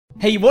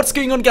Hey, what's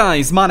going on,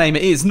 guys? My name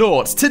is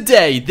Nort.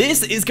 Today,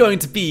 this is going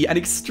to be an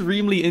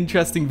extremely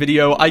interesting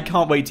video. I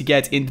can't wait to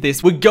get into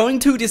this. We're going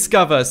to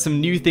discover some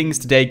new things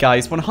today,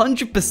 guys.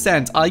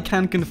 100%, I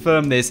can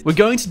confirm this. We're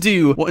going to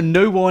do what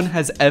no one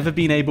has ever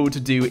been able to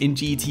do in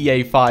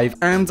GTA 5,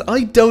 and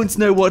I don't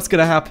know what's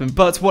going to happen,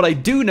 but what I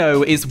do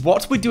know is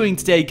what we're doing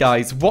today,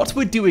 guys. What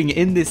we're doing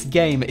in this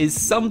game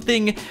is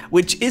something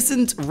which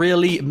isn't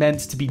really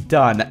meant to be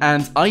done,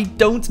 and I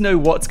don't know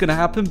what's going to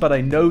happen, but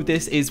I know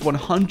this is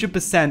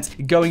 100%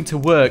 going to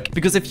work,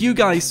 because if you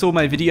guys saw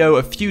my video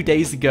a few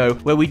days ago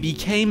where we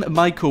became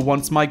Michael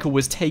once Michael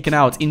was taken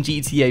out in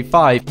GTA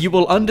 5, you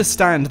will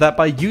understand that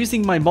by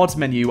using my mod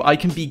menu, I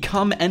can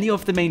become any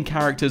of the main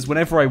characters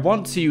whenever I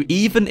want to,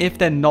 even if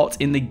they're not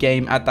in the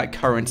game at that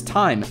current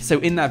time. So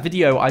in that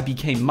video, I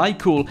became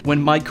Michael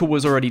when Michael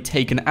was already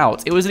taken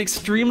out. It was an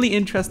extremely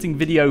interesting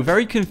video,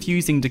 very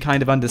confusing to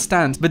kind of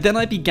understand, but then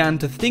I began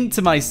to think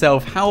to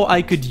myself how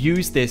I could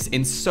use this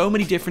in so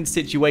many different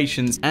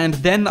situations, and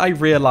then I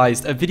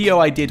realized a video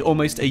I did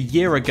almost a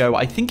year ago,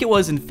 I think it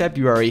was in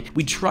February,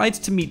 we tried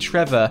to meet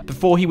Trevor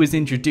before he was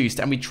introduced,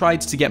 and we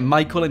tried to get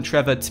Michael and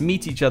Trevor to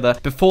meet each other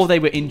before they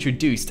were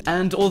introduced.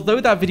 And although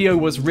that video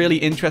was really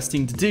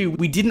interesting to do,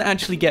 we didn't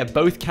actually get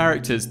both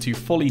characters to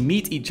fully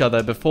meet each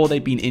other before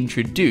they'd been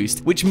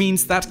introduced, which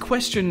means that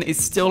question is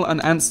still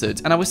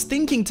unanswered. And I was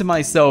thinking to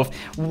myself,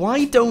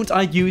 why don't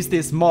I use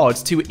this mod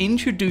to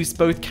introduce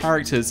both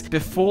characters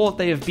before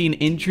they have been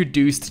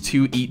introduced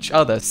to each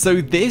other? So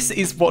this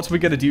is what we're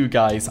gonna do,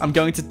 guys. I'm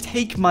going to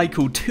take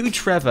Michael to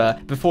Trevor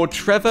before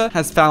Trevor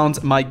has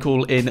found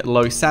Michael in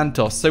Los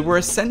Santos. So we're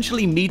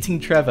essentially meeting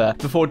Trevor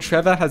before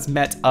Trevor has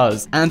met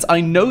us. And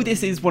I know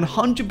this is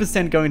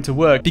 100% going to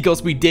work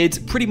because we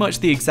did pretty much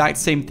the exact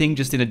same thing,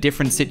 just in a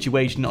different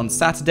situation on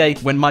Saturday.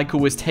 When Michael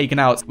was taken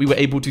out, we were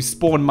able to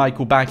spawn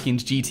Michael back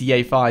into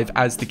GTA 5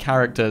 as the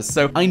characters.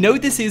 So I know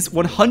this is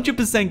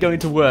 100% going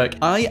to work.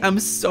 I am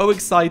so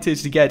excited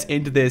to get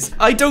into this.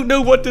 I don't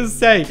know what to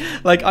say.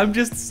 Like, I'm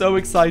just so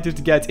excited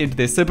to get into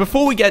this. So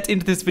before we get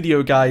into this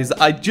video, guys,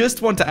 I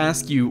just want to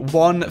ask you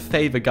one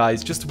favor,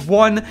 guys. Just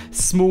one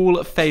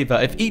small favor.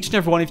 If each and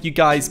every one of you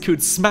guys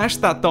could smash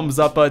that thumbs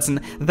up button,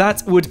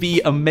 that would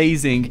be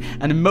amazing.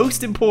 And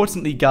most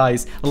importantly,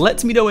 guys,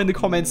 let me know in the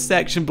comments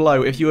section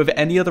below if you have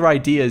any other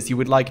ideas you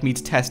would like me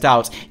to test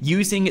out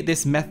using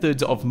this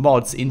method of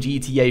mods in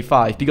GTA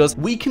 5, because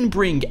we can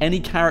bring any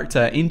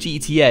character in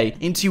GTA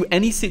into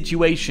any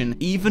situation,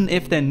 even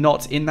if they're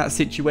not in that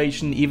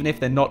situation, even if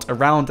they're not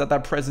around at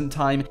that present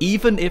time,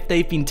 even if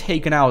they've been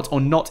taken out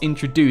or not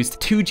introduced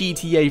to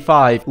GTA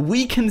 5,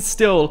 we can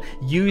still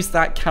use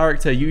that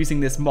character using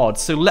this mod.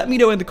 So let me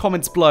know in the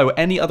comments below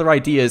any other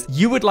ideas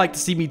you would like to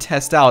see me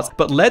test out,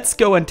 but let's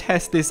go and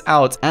test this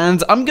out.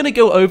 And I'm gonna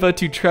go over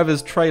to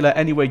Trevor's trailer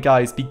anyway,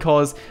 guys,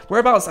 because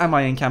whereabouts am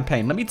I in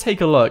campaign? Let me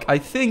take a look. I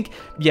think,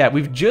 yeah,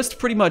 we've just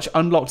pretty much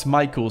unlocked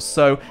Michael,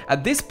 so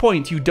at this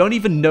point you don't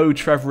even know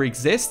Trevor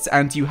exists,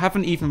 and you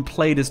haven't even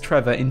played as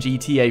Trevor in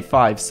GTA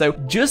 5. So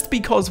just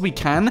because we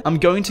can, I'm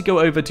going to go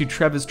over to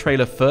Trevor's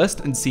trailer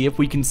first and see if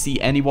we can see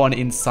anyone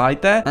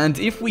inside there. And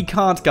if we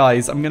can't,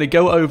 guys, I'm going to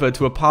go over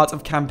to a part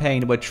of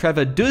campaign where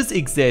Trevor does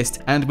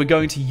exist, and we're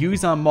going to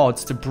use our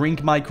mods to bring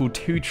Michael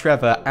to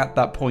Trevor at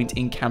that point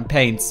in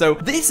campaign. So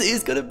this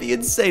is going to be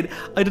insane.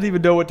 I don't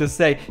even know what to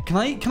say. Can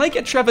I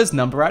get Trevor's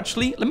number,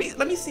 actually?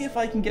 Let me see if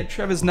I can get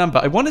Trevor's number.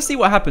 I want to see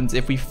what happens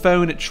if we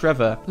phone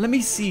Trevor. Let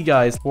me see,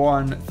 guys.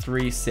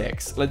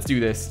 136. Let's do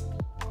this.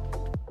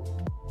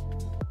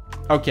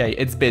 Okay,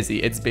 it's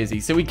busy,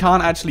 so we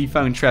can't actually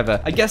phone Trevor.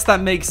 I guess that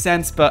makes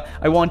sense, but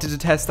I wanted to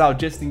test out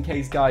just in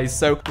case, guys.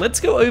 So let's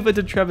go over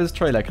to Trevor's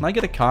trailer. Can I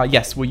get a car?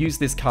 Yes, we'll use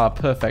this car.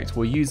 Perfect.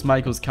 We'll use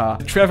Michael's car.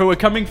 Trevor, we're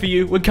coming for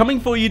you. We're coming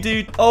for you,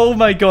 dude. Oh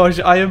my gosh,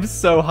 I am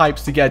so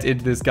hyped to get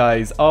into this,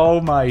 guys. Oh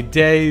my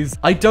days.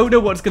 I don't know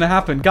what's gonna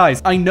happen. Guys,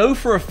 I know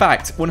for a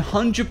fact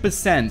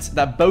 100%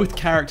 that both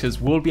characters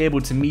will be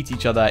able to meet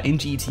each other in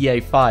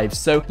GTA 5.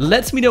 So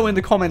let me know in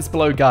the comments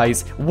below,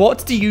 guys.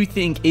 What do you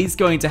think is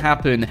going to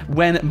happen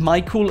when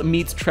Michael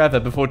meets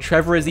Trevor before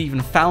Trevor has even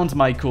found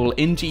Michael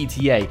in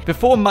GTA?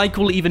 Before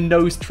Michael even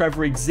knows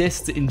Trevor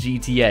exists in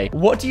GTA?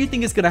 What do you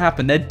think is going to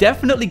happen? They're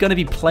definitely going to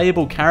be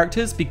playable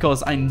characters,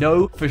 because I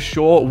know for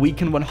sure we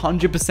can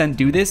 100%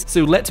 do this.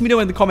 So let me know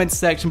in the comments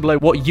section below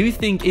what you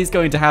think is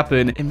going to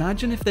happen.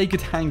 Imagine if they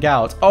could hang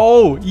out.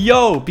 Oh,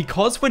 yo,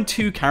 because when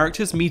two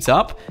characters meet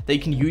up, they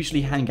can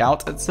usually hang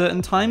out at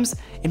certain times.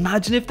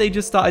 Imagine if they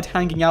just started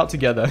hanging out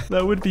together.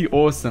 That would be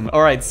awesome.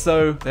 All right,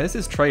 so there's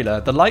his trailer.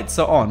 The lights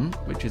are on,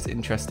 which is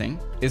interesting.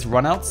 Is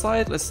Ron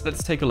outside? Let's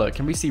take a look.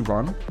 Can we see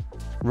Ron?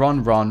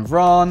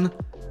 Ron.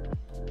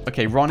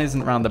 Okay, Ron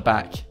isn't around the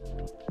back.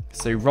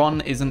 So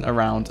Ron isn't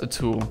around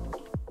at all.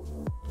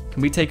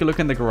 Can we take a look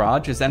in the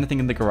garage? Is there anything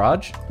in the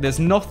garage? There's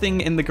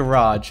nothing in the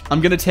garage.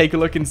 I'm gonna take a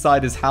look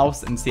inside his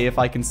house and see if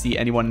I can see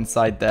anyone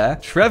inside there.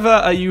 Trevor,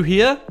 are you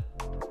here?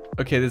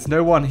 Okay, there's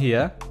no one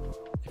here.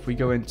 If we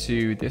go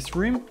into this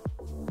room,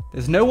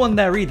 There's no one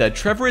there either.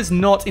 Trevor is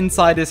not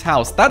inside his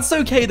house. That's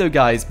okay though,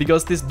 guys,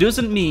 because this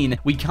doesn't mean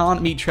we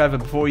can't meet Trevor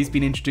before he's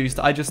been introduced.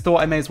 I just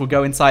thought I may as well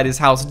go inside his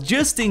house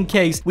just in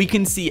case we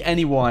can see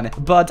anyone.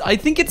 But I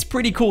think it's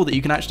pretty cool that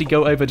you can actually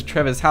go over to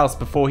Trevor's house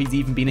before he's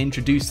even been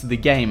introduced to the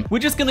game. We're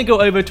just going to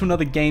go over to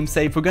another game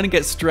save. We're going to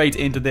get straight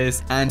into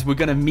this and we're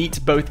going to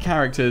meet both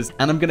characters.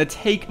 And I'm going to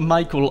take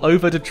Michael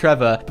over to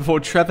Trevor before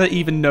Trevor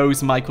even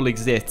knows Michael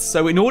exists.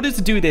 So in order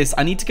to do this,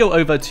 I need to go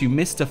over to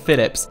Mr.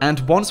 Phillips.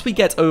 And once we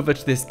get over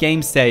to this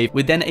game save,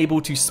 we're then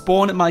able to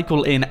spawn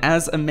Michael in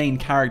as a main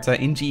character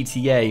in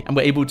GTA, and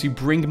we're able to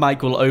bring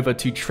Michael over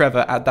to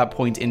Trevor at that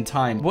point in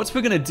time. What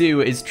we're gonna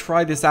do is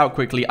try this out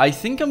quickly. I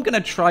think I'm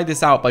gonna try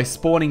this out by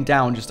spawning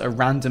down just a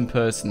random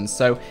person.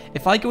 So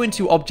if I go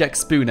into Object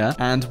Spooner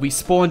and we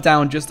spawn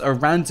down just a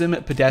random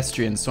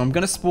pedestrian, so I'm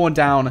gonna spawn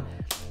down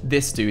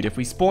this dude. If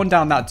we spawn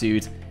down that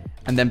dude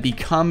and then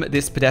become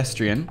this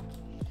pedestrian,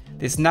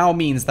 this now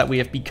means that we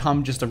have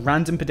become just a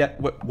random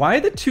Why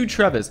are there two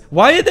Trevors?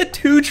 Why are there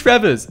two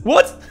Trevors?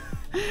 What?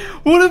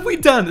 What have we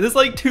done? There's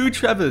like two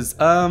Trevors.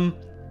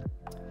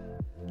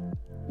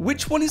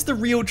 Which one is the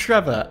real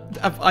Trevor?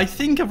 I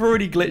think I've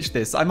already glitched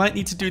this. I might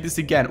need to do this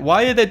again.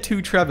 Why are there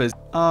two Trevors?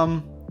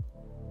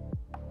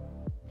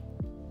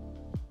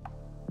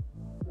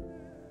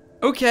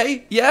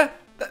 Okay, yeah,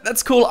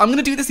 that's cool. I'm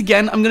gonna do this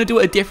again. I'm gonna do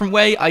it a different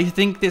way. I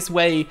think this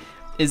way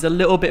is a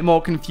little bit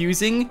more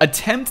confusing.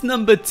 Attempt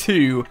number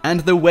 2. And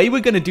the way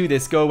we're going to do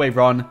this, go away,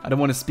 Ron. I don't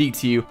want to speak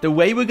to you. The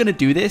way we're going to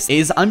do this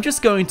is I'm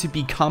just going to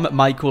become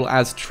Michael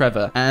as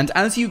Trevor. And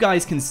as you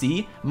guys can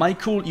see,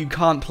 Michael, you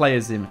can't play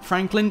as him.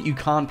 Franklin, you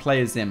can't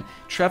play as him.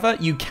 Trevor,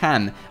 you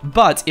can.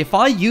 But if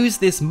I use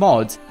this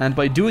mod, and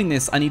by doing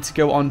this, I need to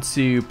go on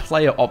to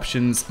player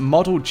options,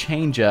 model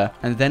changer,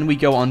 and then we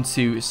go on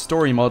to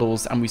story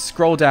models, and we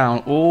scroll down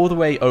all the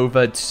way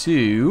over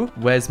to,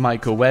 where's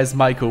Michael? Where's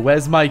Michael?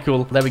 Where's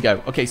Michael? There we go.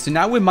 Okay, so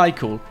now we're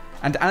Michael.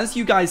 And as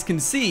you guys can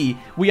see,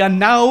 we are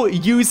now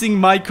using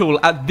Michael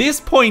at this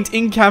point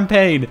in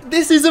campaign.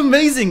 This is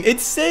amazing.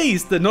 It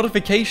says the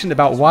notification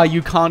about why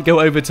you can't go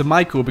over to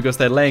Michael because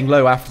they're laying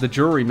low after the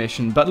jewelry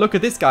mission. But look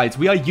at this, guys.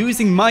 We are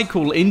using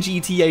Michael in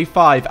GTA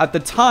 5 at the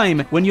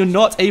time when you're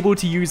not able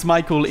to use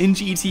Michael in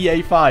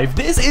GTA 5.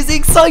 This is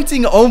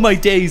exciting. Oh my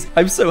days.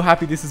 I'm so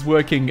happy this is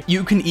working.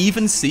 You can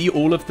even see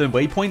all of the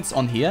waypoints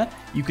on here.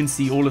 You can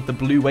see all of the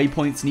blue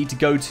waypoints. You need to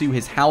go to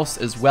his house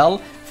as well.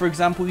 For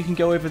example, you can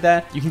go over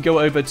there. You can go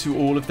over to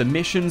all of the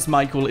missions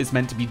Michael is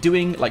meant to be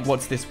doing. Like,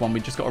 what's this one? We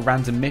just got a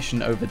random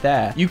mission over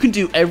there. You can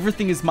do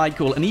everything as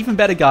Michael. And even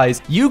better,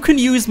 guys, you can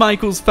use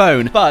Michael's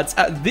phone. But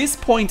at this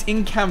point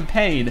in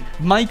campaign,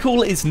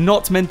 Michael is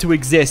not meant to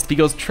exist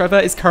because Trevor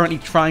is currently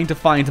trying to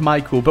find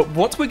Michael. But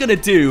what we're going to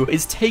do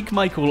is take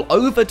Michael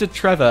over to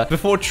Trevor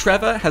before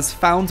Trevor has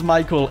found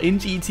Michael in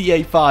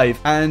GTA 5.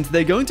 And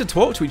they're going to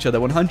talk to each other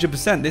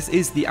 100%. This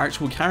is the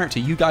actual character.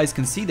 You guys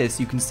can see this.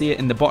 You can see it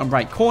in the bottom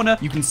right corner.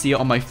 You can see it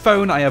on my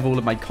phone. I have all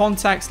of my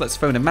contacts. Let's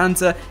phone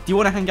Amanda. Do you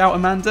want to hang out,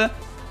 Amanda?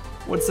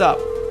 What's up?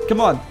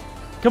 Come on.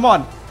 Come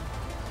on.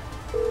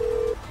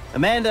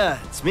 Amanda,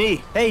 it's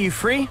me. Hey, you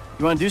free?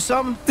 You want to do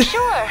something?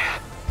 Sure.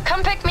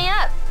 Come pick me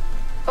up.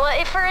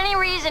 Well, if for any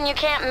reason you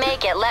can't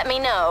make it, let me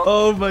know.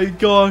 Oh my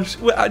gosh.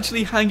 We're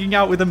actually hanging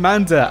out with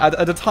Amanda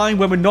at a time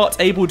when we're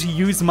not able to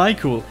use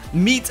Michael.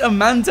 Meet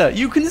Amanda.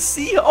 You can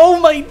see her. Oh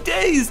my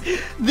days.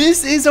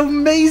 This is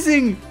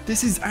amazing.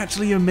 This is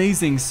actually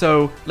amazing.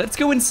 So let's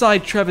go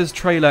inside Trevor's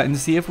trailer and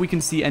see if we can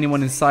see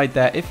anyone inside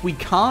there. If we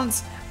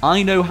can't,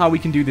 I know how we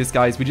can do this,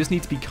 guys. We just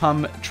need to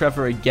become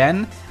Trevor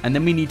again, and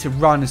then we need to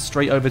run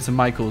straight over to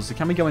Michael's. So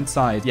can we go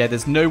inside? Yeah,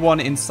 there's no one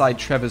inside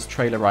Trevor's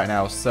trailer right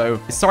now.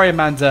 So, sorry,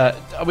 Amanda.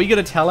 Are we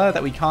going to tell her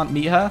that we can't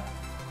meet her?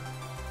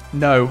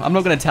 No, I'm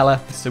not going to tell her.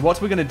 So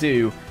what we're going to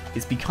do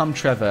is become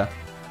Trevor,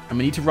 and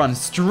we need to run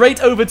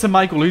straight over to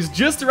Michael, who's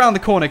just around the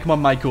corner. Come on,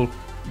 Michael.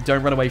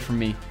 Don't run away from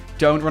me.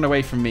 Don't run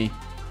away from me.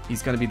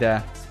 He's going to be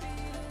there.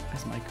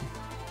 Where's Michael?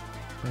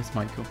 Where's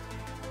Michael?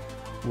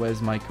 Where's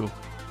Michael?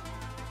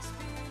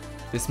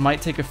 This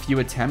might take a few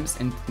attempts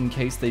in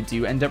case they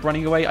do end up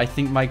running away. I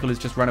think Michael has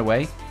just run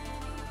away.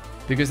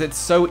 Because it's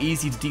so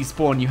easy to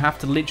despawn. You have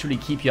to literally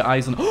keep your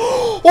eyes on...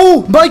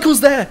 Oh,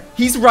 Michael's there.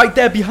 He's right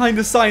there behind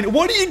the sign.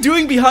 What are you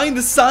doing behind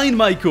the sign,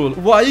 Michael?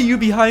 Why are you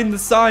behind the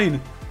sign?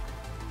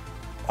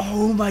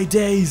 Oh, my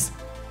days.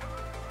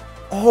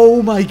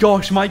 Oh, my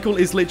gosh. Michael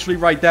is literally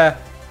right there.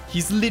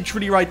 He's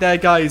literally right there,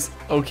 guys.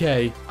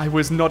 Okay, I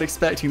was not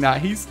expecting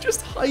that. He's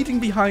just hiding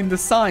behind the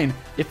sign.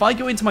 If I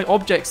go into my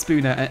object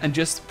spooner and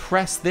just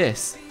press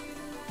this,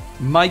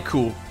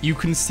 Michael, you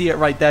can see it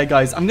right there,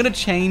 guys. I'm going to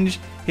change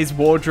his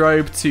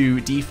wardrobe to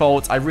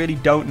default. I really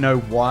don't know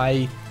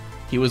why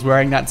he was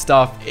wearing that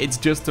stuff. It's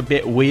just a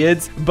bit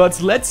weird.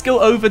 But let's go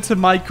over to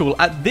Michael.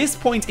 At this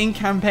point in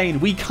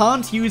campaign, we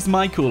can't use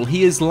Michael.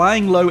 He is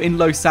lying low in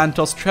Los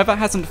Santos. Trevor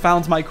hasn't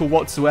found Michael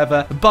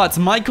whatsoever. But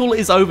Michael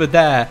is over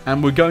there.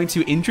 And we're going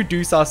to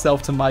introduce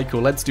ourselves to Michael.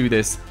 Let's do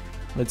this.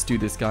 Let's do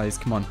this, guys.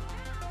 Come on.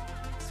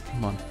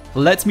 Come on.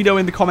 Let me know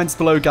in the comments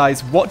below,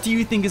 guys. What do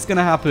you think is going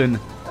to happen?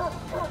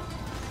 Oh,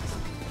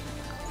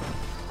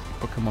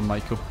 come on,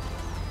 Michael.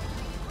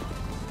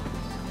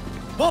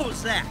 What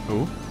was that?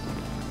 Oh.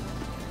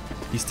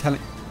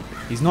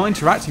 He's not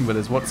interacting with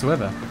us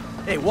whatsoever.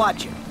 Hey,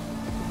 watch it.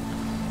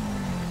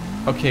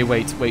 Okay,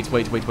 wait.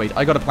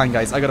 I got a plan,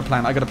 guys. I got a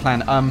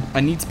plan. I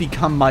need to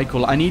become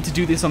Michael. I need to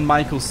do this on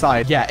Michael's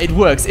side. Yeah, it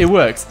works.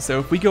 So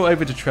if we go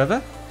over to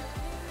Trevor.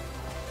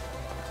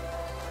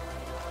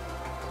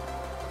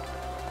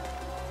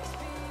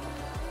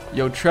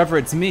 Yo, Trevor,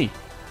 it's me.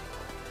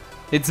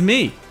 It's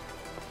me.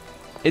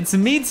 It's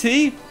me,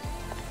 T.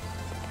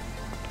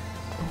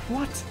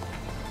 What?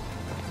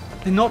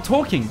 They're not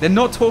talking. They're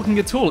not talking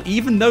at all,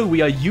 even though we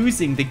are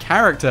using the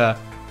character.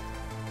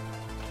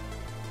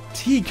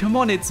 T, come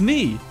on, it's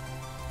me.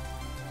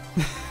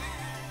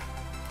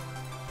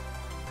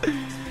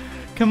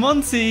 Come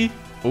on, T.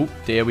 Oh,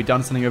 dear, we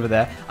done something over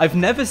there. I've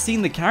never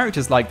seen the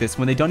characters like this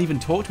when they don't even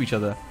talk to each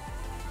other.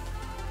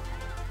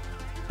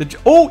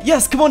 Oh,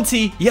 yes, come on,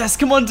 T. Yes,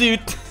 come on,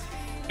 dude.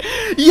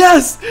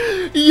 Yes!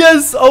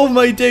 Yes! Oh,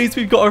 my days,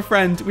 we've got a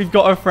friend. We've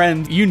got a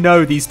friend. You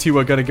know these two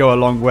are going to go a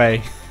long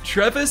way.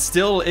 Trevor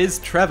still is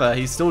Trevor.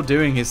 He's still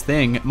doing his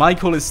thing.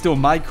 Michael is still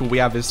Michael. We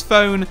have his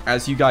phone.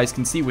 As you guys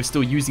can see, we're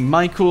still using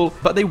Michael,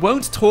 but they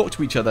won't talk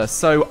to each other.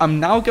 So I'm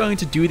now going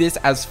to do this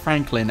as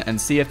Franklin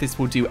and see if this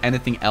will do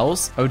anything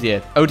else. Oh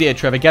dear. Oh dear,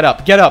 Trevor, get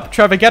up. Get up.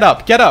 Trevor, get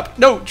up. Get up.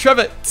 No,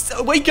 Trevor,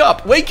 wake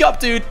up. Wake up,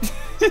 dude.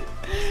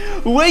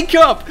 Wake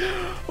up.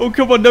 Oh,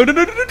 come on. No.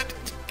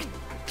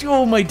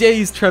 Oh, my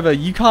days, Trevor.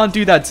 You can't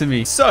do that to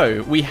me.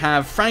 So, we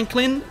have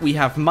Franklin, we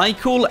have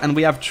Michael, and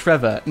we have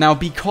Trevor. Now,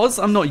 because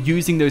I'm not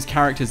using those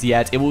characters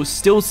yet, it will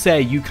still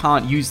say you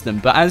can't use them.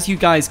 But as you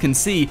guys can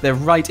see, they're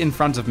right in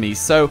front of me.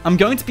 So, I'm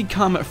going to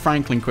become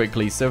Franklin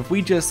quickly. So, if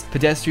we just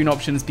pedestrian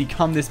options,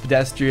 become this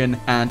pedestrian.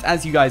 And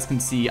as you guys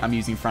can see, I'm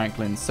using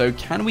Franklin. So,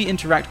 can we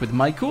interact with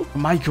Michael?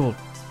 Michael.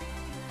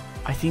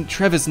 I think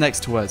Trevor's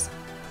next to us.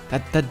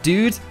 That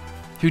dude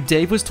who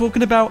Dave was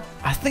talking about,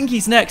 I think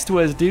he's next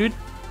to us, dude.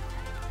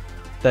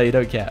 There, you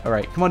don't care. All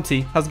right, come on, T.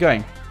 How's it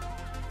going?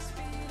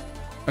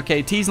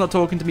 Okay, T's not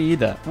talking to me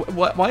either.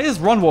 Why is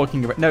Ron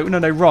walking around?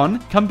 No, Ron,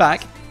 come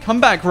back.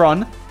 Come back,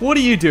 Ron. What are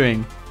you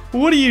doing?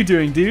 What are you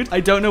doing, dude?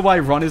 I don't know why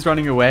Ron is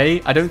running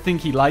away. I don't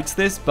think he likes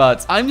this,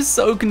 but I'm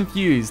so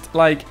confused.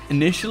 Like,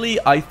 initially,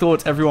 I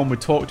thought everyone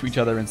would talk to each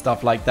other and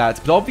stuff like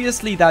that, but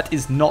obviously that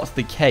is not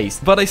the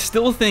case. But I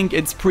still think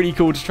it's pretty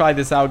cool to try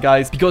this out,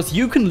 guys, because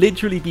you can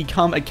literally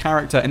become a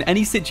character in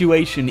any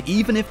situation,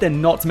 even if they're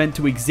not meant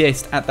to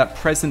exist at that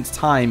present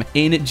time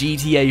in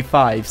GTA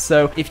 5.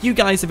 So if you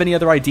guys have any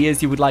other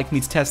ideas you would like me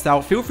to test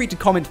out, feel free to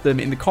comment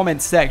them in the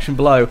comments section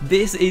below.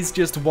 This is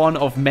just one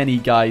of many,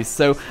 guys.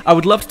 So I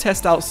would love to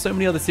test out so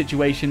many other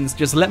situations.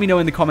 Just let me know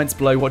in the comments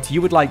below what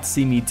you would like to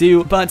see me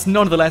do. But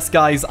nonetheless,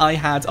 guys, I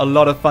had a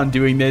lot of fun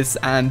doing this,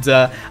 and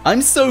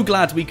I'm so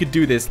glad we could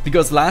do this,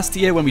 because last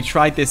year when we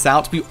tried this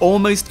out, we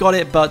almost got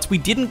it, but we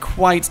didn't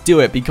quite do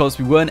it because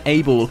we weren't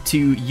able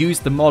to use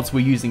the mods we're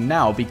using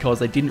now,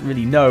 because I didn't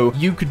really know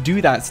you could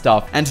do that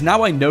stuff. And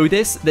now I know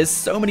this, there's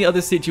so many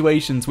other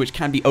situations which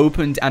can be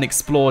opened and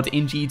explored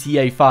in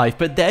GTA 5.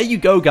 But there you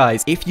go,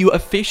 guys. If you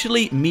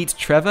officially meet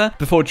Trevor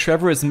before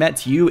Trevor has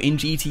met you in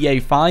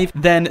GTA 5,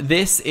 then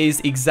this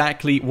is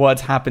exactly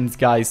what happens,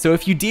 guys. So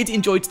if you did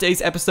enjoy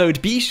today's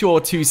episode, be sure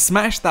to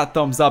smash that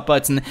thumbs up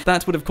button.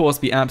 That would, of course,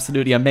 be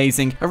absolutely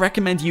amazing. I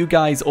recommend you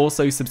guys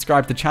also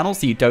subscribe to the channel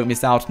so you don't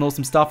miss out on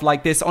awesome stuff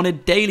like this on a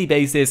daily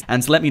basis.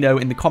 And let me know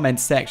in the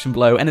comments section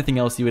below anything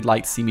else you would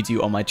like to see me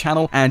do on my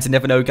channel. And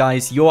never know,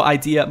 guys, your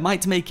idea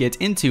might make it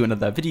into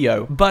another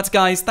video. But,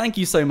 guys, thank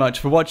you so much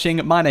for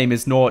watching. My name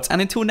is Nort, and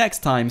until next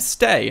time,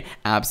 stay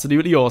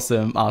absolutely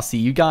awesome. I'll see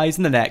you guys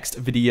in the next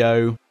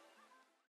video.